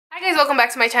Hi guys, welcome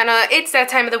back to my channel. It's that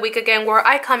time of the week again where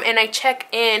I come and I check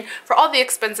in for all the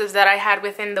expenses that I had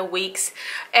within the weeks,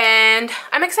 and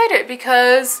I'm excited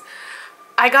because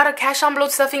I got a cash envelope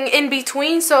stuffing in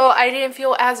between, so I didn't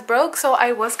feel as broke. So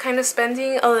I was kind of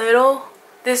spending a little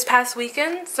this past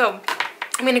weekend, so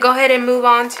I'm gonna go ahead and move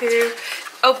on to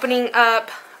opening up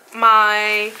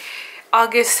my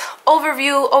August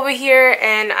overview over here.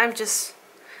 And I'm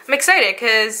excited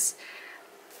because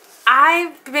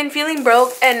I've been feeling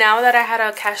broke, and now that I had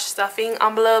a cash stuffing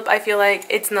envelope, I feel like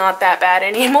it's not that bad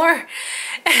anymore.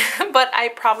 But I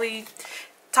probably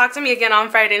talk to me again on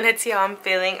Friday and let's see how I'm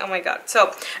feeling. Oh my god.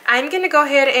 So I'm gonna go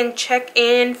ahead and check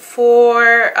in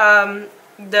for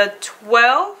the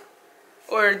 12th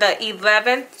or the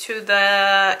 11th to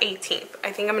the 18th.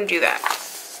 I think I'm gonna do that.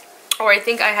 Or I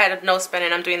think I had no spend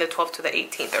and I'm doing the 12th to the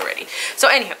 18th already. So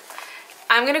anyhow,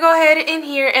 I'm gonna go ahead in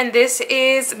here, and this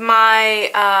is my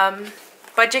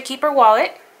budget keeper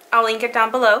wallet. I'll link it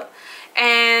down below.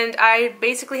 And I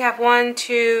basically have 1,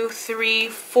 2, 3,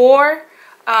 4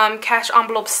 cash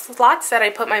envelope slots that I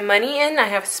put my money in. I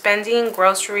have spending,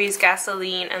 groceries,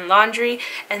 gasoline, and laundry.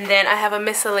 And then I have a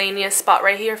miscellaneous spot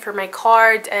right here for my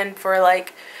cards and for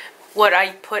like what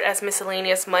I put as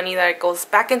miscellaneous money that goes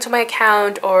back into my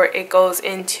account, or it goes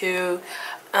into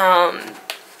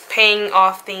paying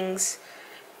off things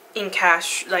in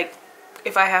cash. Like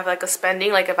if I have like a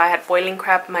spending, like if I had boiling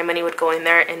crab, my money would go in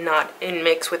there and not in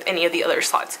mix with any of the other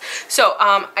slots. So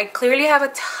I clearly have a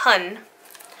ton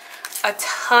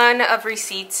of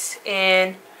receipts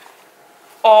in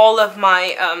all of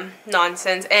my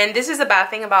nonsense. And this is the bad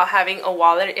thing about having a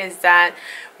wallet, is that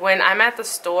when I'm at the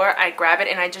store, I grab it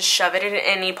and I just shove it in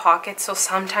any pocket. So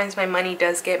sometimes my money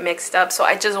does get mixed up. So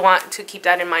I just want to keep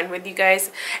that in mind with you guys,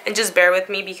 and just bear with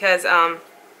me because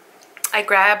I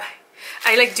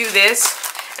like do this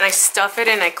and I stuff it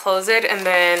and I close it, and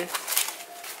then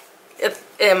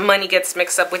money gets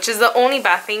mixed up, which is the only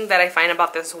bad thing that I find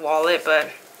about this wallet. But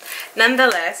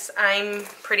nonetheless, I'm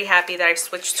pretty happy that I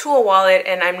switched to a wallet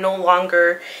and I'm no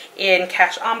longer in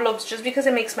cash envelopes, just because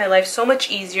it makes my life so much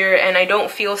easier, and I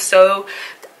don't feel so,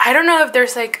 I don't know if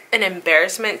there's like an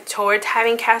embarrassment towards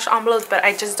having cash envelopes, but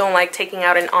I just don't like taking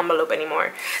out an envelope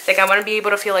anymore. Like I want to be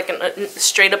able to feel like a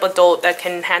straight up adult that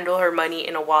can handle her money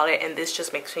in a wallet, and this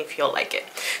just makes me feel like it.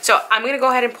 So I'm going to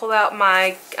go ahead and pull out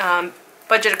my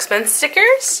budget expense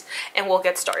stickers and we'll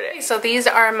get started. So these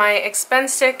are my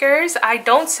expense stickers. I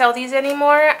don't sell these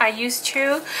anymore. I used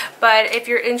to, but if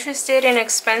you're interested in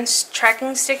expense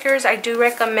tracking stickers, I do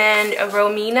recommend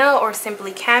Romina or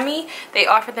Simply Cami. They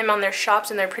offer them on their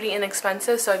shops and they're pretty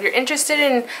inexpensive. So if you're interested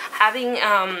in having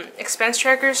expense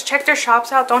trackers, check their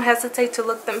shops out. Don't hesitate to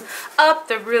look them up.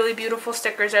 They're really beautiful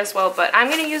stickers as well, but I'm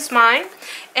going to use mine.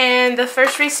 And the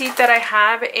first receipt that I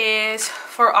have is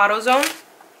for AutoZone.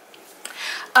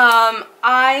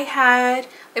 I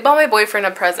bought my boyfriend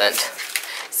a present.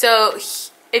 So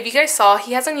if you guys saw,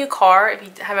 he has a new car. If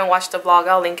you haven't watched the vlog,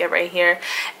 I'll link it right here.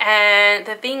 And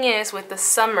the thing is, with the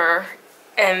summer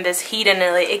and this heat in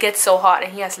LA, it gets so hot,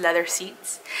 and he has leather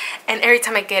seats. And every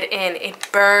time I get in,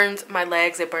 it burns my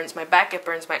legs, it burns my back, it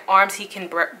burns my arms. He can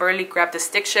barely grab the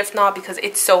stick shift knob because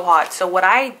it's so hot. So what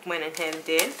I went ahead and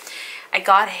did, I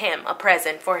got him a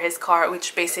present for his car,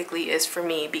 which basically is for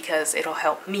me because it'll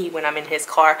help me when I'm in his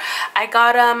car. I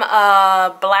got him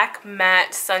a black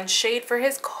matte sunshade for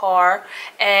his car,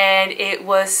 and it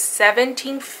was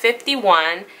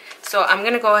 $17.51. So I'm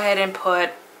gonna go ahead and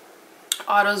put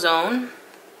AutoZone,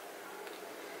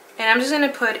 and I'm just gonna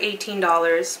put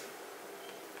 $18.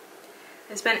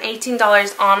 I spent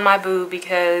 $18 on my boo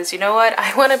because, you know what,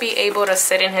 I want to be able to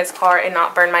sit in his car and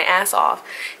not burn my ass off.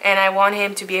 And I want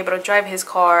him to be able to drive his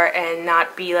car and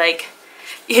not be like,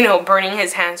 you know, burning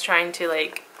his hands trying to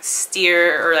like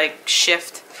steer or like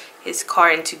shift his car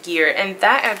into gear. And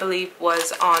that, I believe,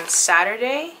 was on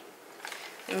Saturday.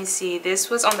 Let me see, this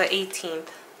was on the 18th.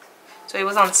 So it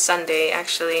was on Sunday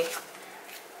actually.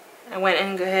 I went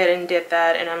and go ahead and did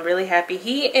that, and I'm really happy.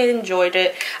 He enjoyed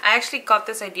it. I actually got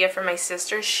this idea from my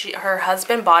sister. Her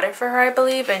husband bought it for her, I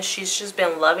believe, and she's just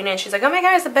been loving it. She's like, oh my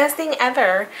god, it's the best thing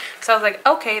ever. So I was like,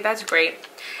 okay, that's great.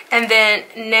 And then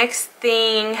next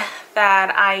thing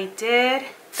that I did,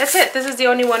 that's it. This is the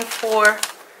only one for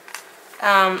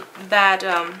that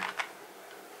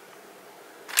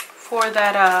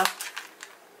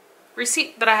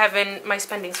receipt that I have in my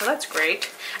spending, so that's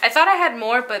great. I thought I had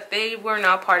more, but they were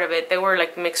not part of it. They were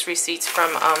like mixed receipts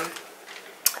from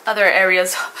other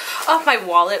areas of my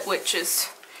wallet, which is,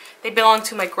 they belong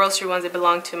to my grocery ones, they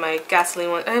belong to my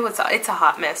gasoline ones. It's a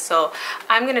hot mess, so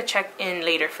I'm gonna check in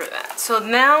later for that. So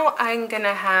now I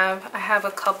have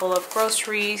a couple of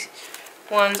grocery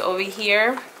ones over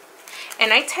here.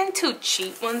 And I tend to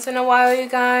cheat once in a while, you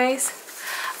guys.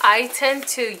 I tend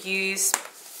to use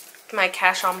my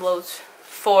cash envelopes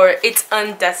for its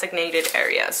undesignated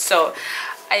areas. So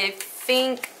I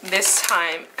think this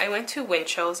time I went to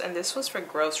Winchell's, and this was for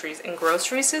groceries, and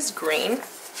groceries is green.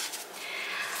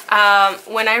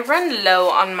 When I run low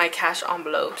on my cash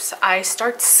envelopes, I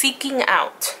start seeking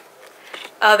out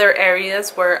other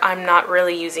areas where I'm not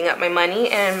really using up my money,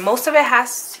 and most of it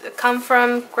has come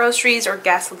from groceries or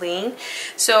gasoline.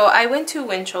 So I went to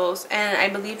Winchell's, and I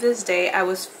believe this day I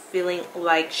was feeling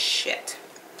like shit.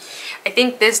 I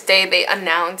think this day they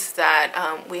announced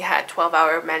that we had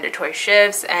 12-hour mandatory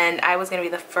shifts, and I was gonna be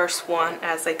the first one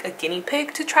as like a guinea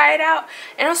pig to try it out,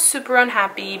 and I was super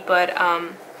unhappy, but I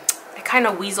kind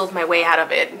of weaseled my way out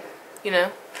of it, you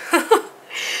know.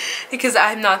 Because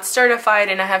I'm not certified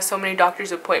and I have so many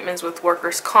doctor's appointments with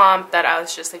workers' comp that I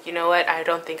was just like, you know what, I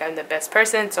don't think I'm the best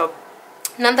person. So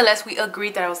nonetheless, we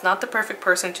agreed that I was not the perfect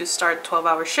person to start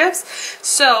 12-hour shifts.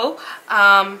 So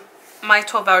my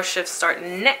 12-hour shifts start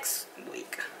next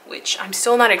week, which I'm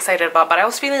still not excited about, but I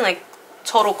was feeling like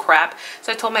total crap.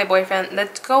 So I told my boyfriend,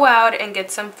 let's go out and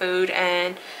get some food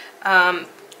and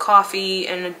coffee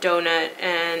and a donut,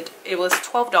 and it was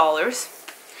 $12.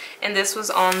 And this was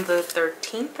on the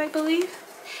 13th, I believe.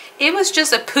 It was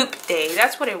just a poop day.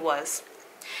 That's what it was.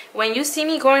 When you see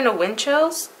me going to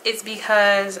Winchell's, it's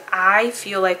because I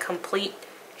feel like complete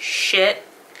shit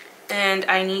and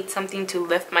I need something to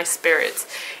lift my spirits.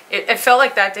 It felt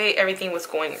like that day everything was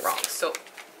going wrong. So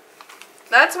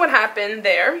that's what happened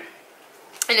there.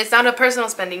 And it's not a personal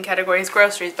spending category, it's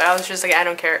groceries, but I was just like, I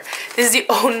don't care. This is the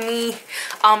only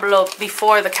envelope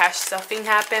before the cash stuffing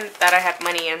happened that I had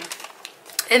money in.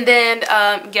 And then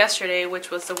yesterday, which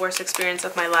was the worst experience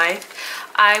of my life,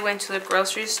 I went to the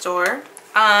grocery store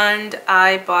and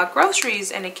I bought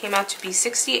groceries, and it came out to be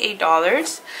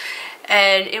 $68.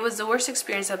 And it was the worst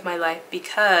experience of my life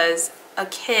because a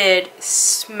kid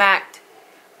smacked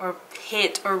or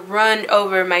hit or run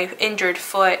over my injured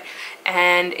foot,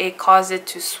 and it caused it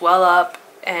to swell up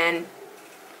and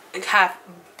have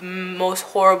most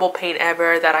horrible pain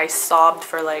ever that I sobbed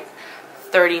for like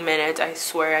 30 minutes. I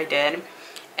swear I did.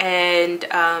 And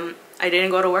I didn't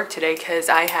go to work today because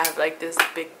I have like this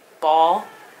big ball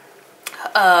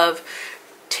of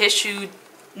tissue,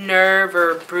 nerve,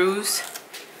 or bruise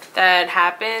that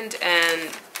happened, and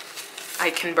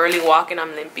I can barely walk and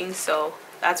I'm limping. So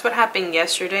that's what happened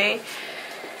yesterday,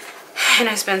 and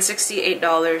I spent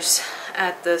 $68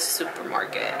 at the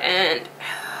supermarket. And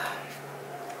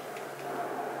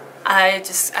I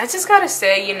just gotta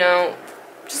say, you know,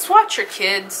 just watch your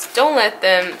kids. Don't let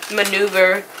them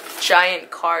maneuver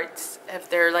giant carts if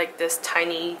they're like this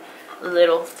tiny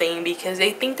little thing, because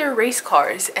they think they're race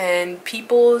cars, and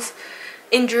people's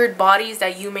injured bodies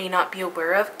that you may not be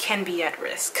aware of can be at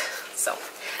risk. So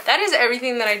that is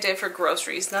everything that I did for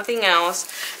groceries, nothing else.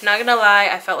 Not gonna lie,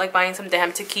 I felt like buying some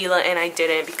damn tequila and I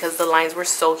didn't because the lines were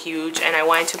so huge, and I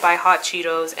wanted to buy hot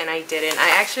Cheetos and I didn't. I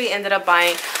actually ended up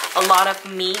buying a lot of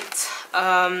meat.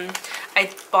 I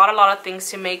bought a lot of things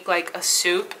to make like a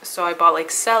soup. So I bought like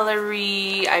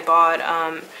celery, I bought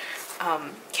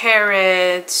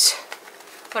carrots.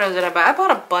 What else did I buy? I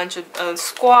bought a bunch of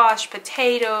squash,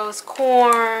 potatoes,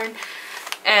 corn,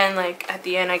 and like at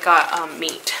the end I got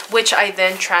meat, which I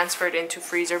then transferred into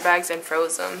freezer bags and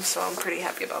froze them. So I'm pretty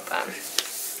happy about that.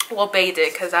 Well, Bae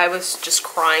did, because I was just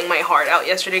crying my heart out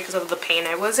yesterday because of the pain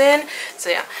I was in. So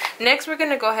yeah, next we're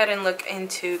gonna go ahead and look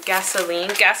into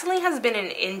gasoline. Gasoline has been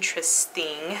an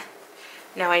interesting,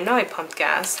 now I know I pumped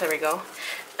gas, there we go,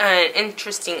 an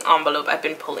interesting envelope I've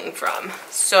been pulling from.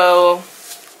 So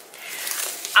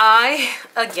I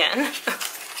again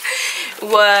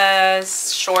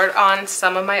was short on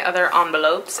some of my other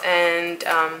envelopes, and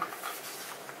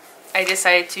I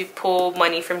decided to pull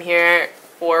money from here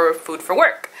for food for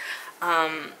work.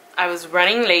 I was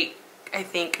running late, I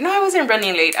think. No, I wasn't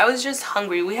running late. I was just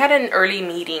hungry. We had an early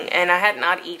meeting and I had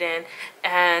not eaten,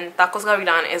 and Tacos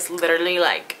Gavilan is literally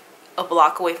like a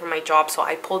block away from my job. So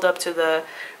I pulled up to the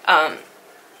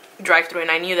drive-thru,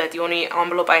 and I knew that the only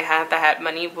envelope I had that had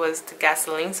money was the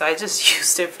gasoline, so I just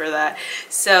used it for that.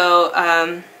 So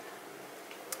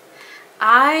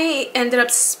I ended up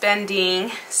spending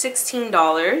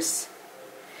 $16,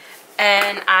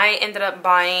 and I ended up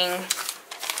buying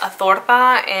a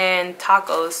torta and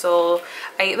tacos. So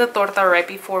I ate the torta right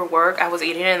before work. I was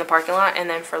eating it in the parking lot, and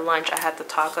then for lunch I had the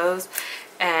tacos,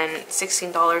 and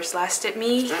 $16 lasted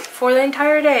me for the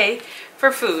entire day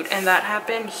for food, and that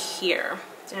happened here.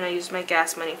 And I used my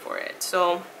gas money for it.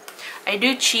 So I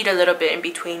do cheat a little bit in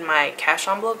between my cash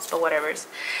envelopes, but whatever's.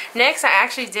 Next, I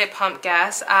actually did pump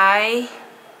gas. I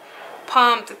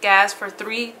pumped gas for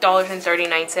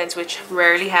 $3.39, which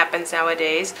rarely happens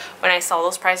nowadays. When I saw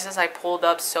those prices, I pulled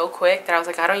up so quick that I was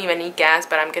like, I don't even need gas,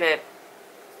 but I'm gonna,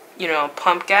 you know,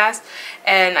 pump gas.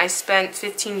 And I spent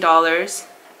 $15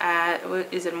 at,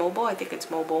 is it Mobile? I think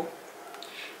it's Mobile.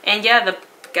 And yeah, the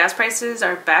gas prices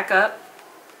are back up.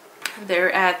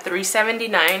 They're at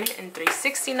 $3.79 and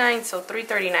 $3.69, so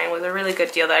 $3.39 was a really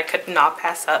good deal that I could not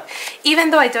pass up,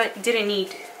 even though I didn't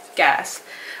need gas.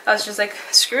 I was just like,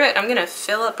 screw it, I'm gonna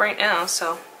fill up right now.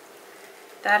 So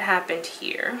that happened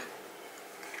here,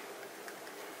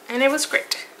 and it was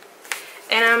great.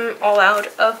 And I'm all out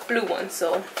of blue ones,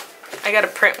 so I gotta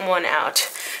print one out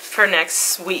for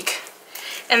next week.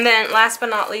 And then last but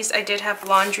not least, I did have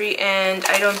laundry, and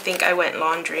I don't think I went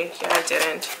laundry. Yeah, I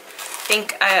didn't. I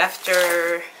think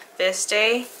after this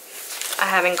day, I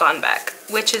haven't gone back,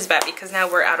 which is bad because now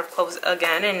we're out of clothes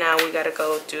again, and now we gotta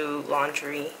go do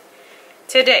laundry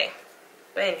today.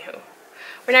 But anywho,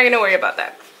 we're not gonna worry about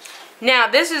that. Now,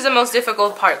 this is the most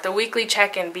difficult part, the weekly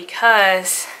check-in,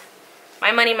 because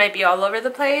my money might be all over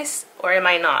the place, or it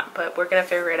might not, but we're gonna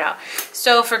figure it out.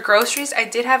 So for groceries, I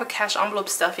did have a cash envelope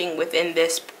stuffing within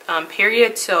this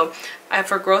period. So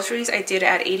for groceries, I did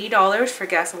add $80. For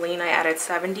gasoline, I added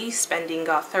 $70. Spending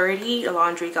got $30.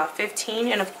 Laundry got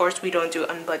 $15. And of course, we don't do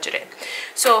unbudgeted.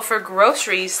 So for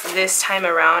groceries this time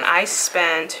around, I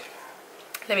spent,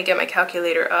 let me get my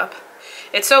calculator up.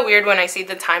 It's so weird when I see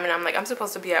the time and I'm like, I'm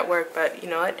supposed to be at work, but you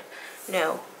know what?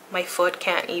 No, my foot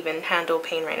can't even handle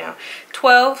pain right now.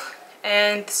 12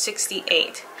 and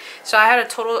 68. So I had a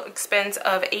total expense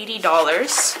of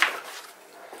 $80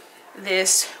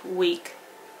 this week,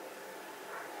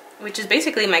 which is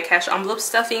basically my cash envelope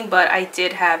stuffing, but I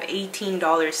did have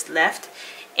 $18 left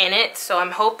in it. So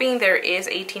I'm hoping there is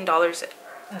 $18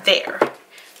 there,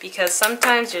 because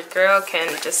sometimes your girl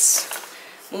can just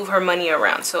move her money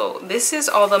around. So this is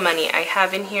all the money I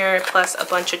have in here, plus a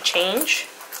bunch of change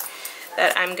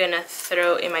that I'm gonna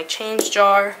throw in my change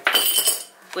jar,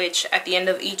 which at the end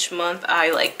of each month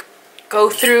I like go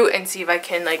through and see if I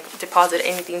can like deposit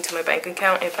anything to my bank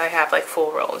account if I have like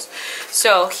full rolls.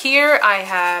 So here I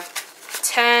have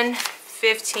 10,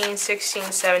 15,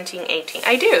 16, 17, 18.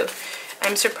 I do.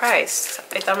 I'm surprised.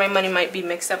 I thought my money might be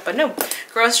mixed up, but no.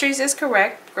 Groceries is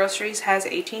correct. Groceries has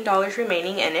 $18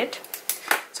 remaining in it.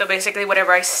 So basically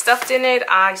whatever I stuffed in it,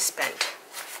 I spent.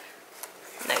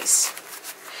 Nice.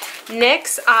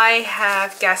 Next, I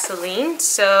have gasoline.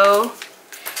 So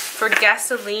for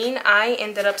gasoline, I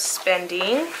ended up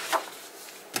spending,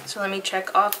 so let me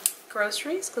check off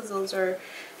groceries because those are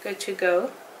good to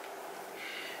go.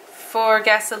 For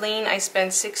gasoline, I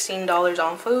spent $16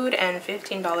 on food and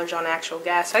 $15 on actual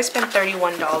gas. So I spent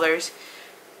 $31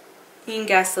 in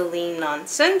gasoline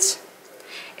nonsense.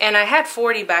 And I had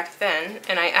 40 back then,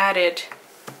 and I added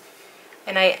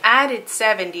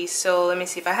 70. So let me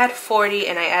see, if I had 40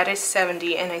 and I added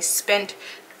 70 and I spent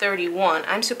 31,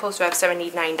 I'm supposed to have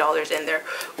 $79 in there,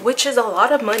 which is a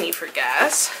lot of money for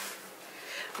gas.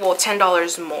 Well,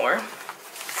 $10 more,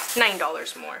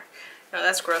 $9 more. No,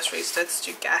 that's groceries. Let's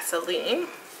do gasoline.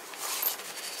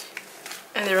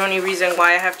 And the only reason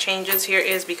why I have changes here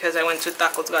is because I went to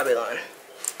Tacos Gavilan.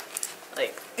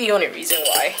 Like, the only reason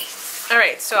why.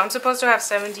 Alright, so I'm supposed to have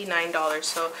 $79.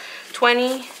 So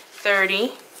 20, 30,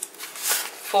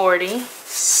 40,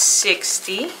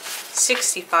 60,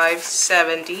 65,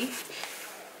 70,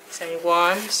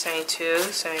 71, 72,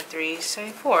 73,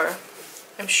 74.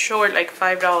 I'm short like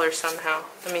 $5 somehow.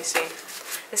 Let me see.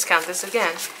 Let's count this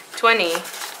again. 20,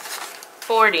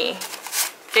 40,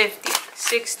 50,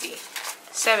 60,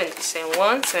 70,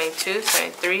 71, 72,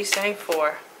 73,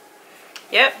 74.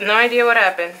 Yep, no idea what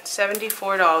happened.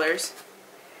 $74.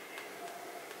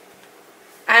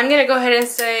 I'm gonna go ahead and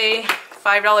say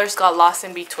 $5 got lost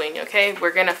in between, okay?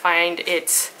 We're gonna find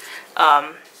its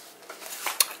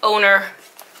owner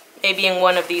maybe in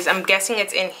one of these. I'm guessing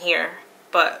it's in here,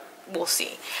 but we'll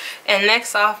see. And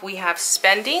next off we have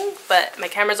spending, but my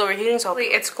camera's overheating, so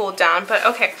hopefully it's cooled down. But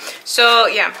okay, so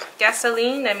yeah,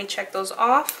 gasoline, let me check those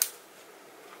off.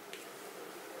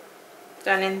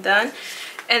 Done and done.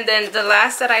 And then the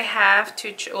last that I have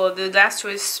to, well, the last two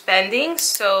is spending.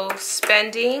 So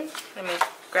spending, let me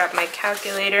grab my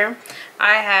calculator.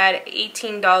 I had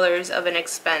 $18 of an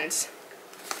expense.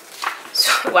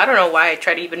 So I don't know why I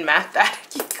try to even math that.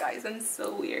 You guys, I'm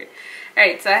so weird.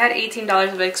 Alright, so I had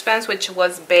 $18 of expense, which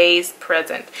was Bay's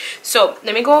present. So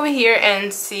let me go over here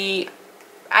and see.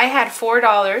 I had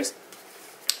 $4.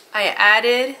 I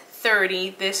added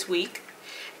 30 this week,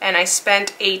 and I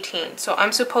spent 18. So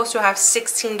I'm supposed to have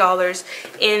 $16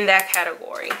 in that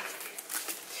category.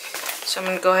 So I'm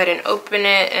gonna go ahead and open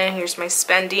it, and here's my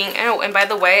spending. Oh, and by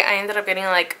the way, I ended up getting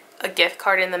like a gift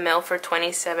card in the mail for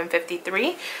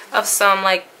 $27.53 of some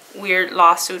like weird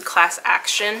lawsuit class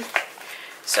action.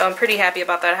 So I'm pretty happy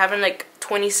about that. Having like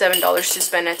 $27 to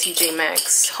spend at TJ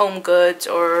Maxx, Home Goods,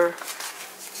 or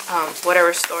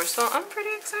whatever store. So I'm pretty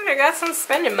excited. I got some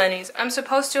spending monies. I'm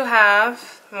supposed to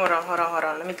have, hold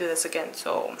on, let me do this again.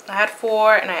 So I had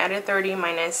 4 and I added 30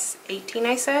 minus 18,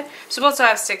 I said. I'm supposed to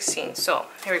have 16. So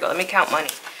here we go, let me count money.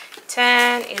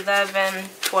 10, 11,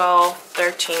 12,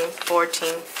 13,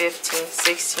 14, 15,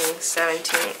 16,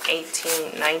 17,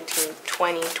 18, 19,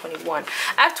 20, 21.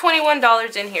 I have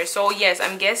 $21 in here. So yes,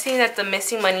 I'm guessing that the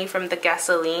missing money from the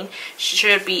gasoline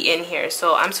should be in here.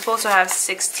 So I'm supposed to have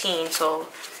 16. So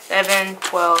 11,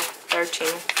 12, 13,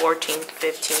 14,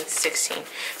 15, 16.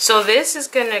 So this is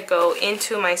gonna go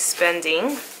into my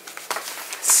spending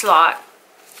slot.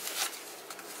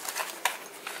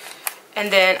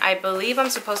 And then I believe I'm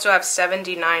supposed to have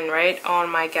 79, right, on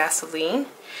my gasoline.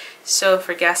 So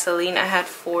for gasoline I had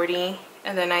 40,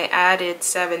 and then I added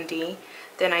 70,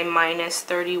 then I minus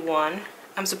 31.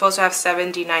 I'm supposed to have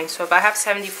 79. So if I have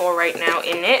 74 right now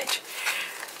in it,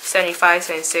 75,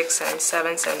 76,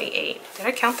 77, 78. Did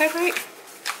I count that right?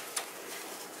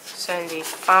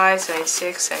 75,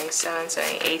 76, 77,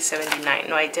 78, 79.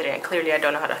 No, I didn't. Clearly I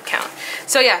don't know how to count.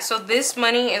 So yeah, so this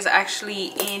money is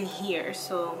actually in here.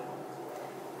 So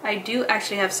I do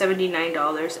actually have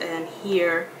 $79, and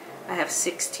here I have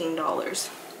 $16.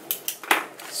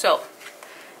 So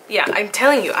yeah, I'm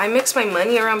telling you, I mix my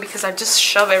money around because I just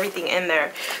shove everything in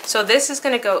there. So this is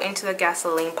gonna go into the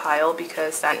gasoline pile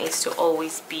because that needs to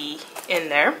always be in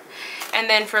there. And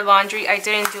then for laundry, I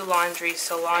didn't do laundry,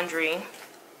 so laundry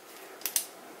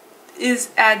is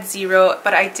at 0,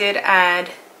 but I did add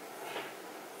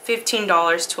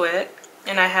 $15 to it,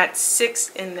 and I had 6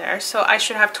 in there, so I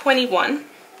should have 21.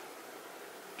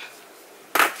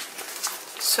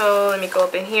 So let me go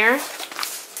up in here.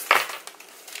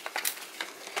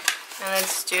 And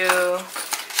let's do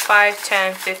 5,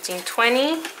 10, 15,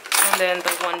 20. And then the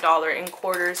 $1 in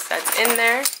quarters that's in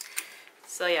there.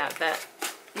 So yeah, that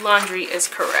laundry is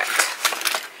correct.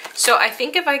 So I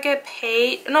think if I get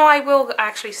paid, no, I will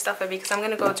actually stuff it because I'm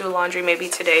going to go do laundry maybe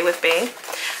today with Bae.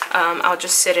 I'll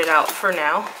just sit it out for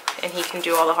now. And he can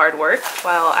do all the hard work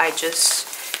while I just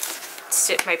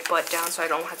sit my butt down so I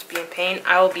don't have to be in pain.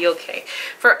 I will be okay.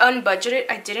 For unbudgeted,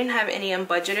 I didn't have any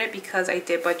unbudgeted because I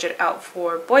did budget out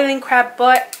for boiling crab,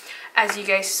 but as you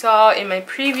guys saw in my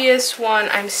previous one,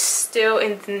 I'm still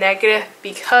in the negative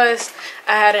because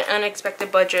I had an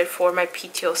unexpected budget for my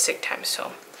PTO sick time.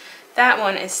 So that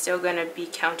one is still gonna be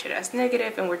counted as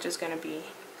negative, and we're just gonna be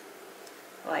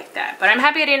like that. But I'm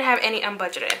happy I didn't have any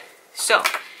unbudgeted. So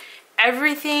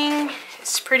everything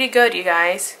is pretty good, you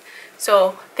guys.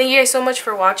 So thank you guys so much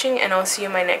for watching, and I'll see you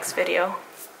in my next video.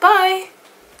 Bye!